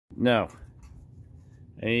No.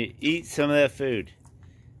 I need to eat some of that food.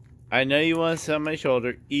 I know you want to sit on my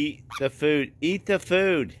shoulder. Eat the food. Eat the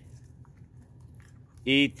food.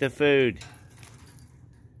 Eat the food.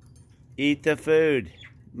 Eat the food.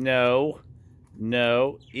 No.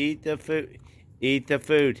 No. Eat the food. Eat the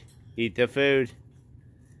food. Eat the food.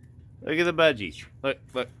 Look at the budgies. Look,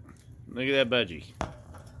 look. Look at that budgie.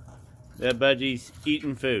 That budgie's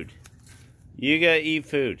eating food. You gotta eat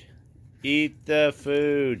food. Eat the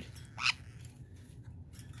food.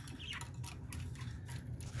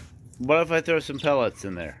 What if I throw some pellets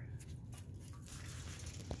in there?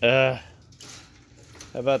 How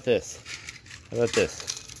about this? How about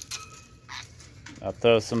this? I'll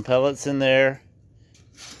throw some pellets in there.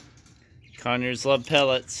 Conures love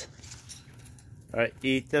pellets. Alright,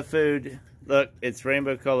 eat the food. Look, it's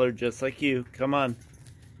rainbow colored just like you. Come on.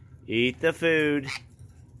 Eat the food.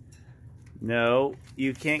 No,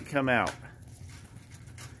 you can't come out.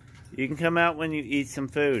 You can come out when you eat some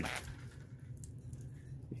food.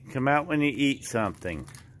 You can come out when you eat something.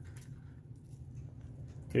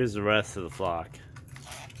 Here's the rest of the flock.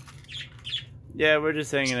 Yeah, we're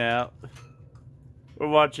just hanging out. We're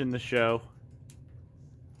watching the show.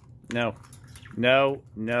 No. No,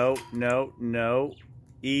 no, no, no.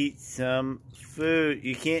 Eat some food.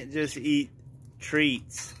 You can't just eat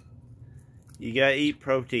treats. You gotta eat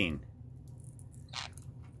protein.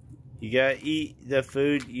 You gotta eat the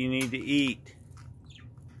food you need to eat.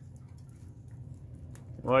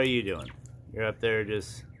 What are you doing? You're up there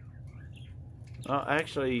just... Well,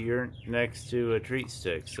 actually, you're next to a treat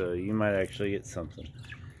stick, so you might actually get something.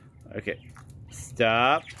 Okay.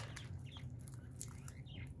 Stop.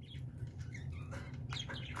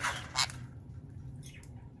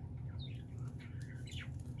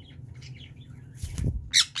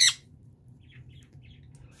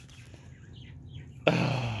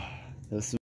 This